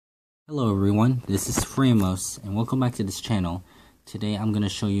Hello everyone, this is Framos, and welcome back to this channel. Today I'm going to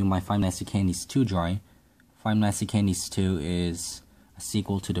show you my Five Nights at Candy's 2 drawing. Five Nights at Candy's 2 is a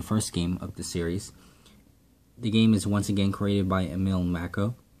sequel to the first game of the series. The game is once again created by Emil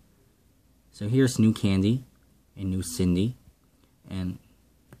Mako. So here's New Candy and New Cindy, and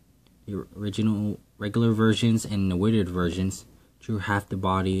the original regular versions and the Withered versions drew half the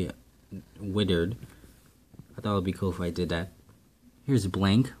body withered. I thought it would be cool if I did that. Here's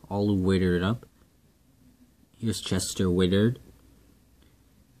Blank, all withered up. Here's Chester withered.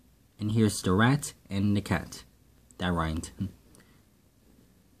 And here's the rat and the cat. That rhymed.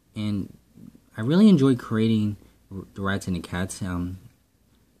 And I really enjoyed creating the rats and the cats. I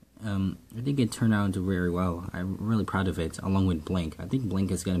think it turned out very well. I'm really proud of it, along with Blank. I think Blank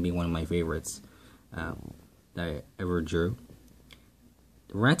is going to be one of my favorites that I ever drew.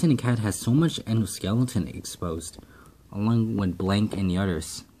 The rat and the cat has so much endoskeleton exposed, along with Blank and the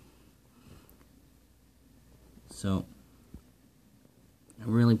others. So I'm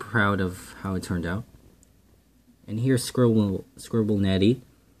really proud of how it turned out. And here's Scribble Netty,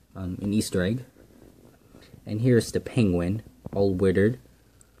 an Easter egg. And here's the penguin, all withered.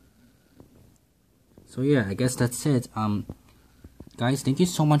 So yeah, I guess that's it. Guys, thank you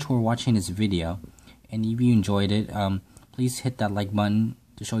so much for watching this video. And if you enjoyed it, please hit that like button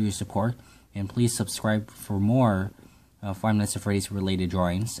to show your support. And please subscribe for more Five Nights at Freddy's related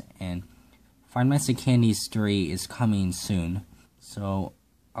drawings, and Five Nights at Candy's 3 is coming soon, so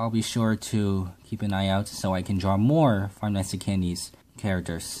I'll be sure to keep an eye out so I can draw more Five Nights at Candy's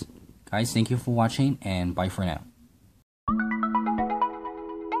characters. Guys, thank you for watching, and bye for now.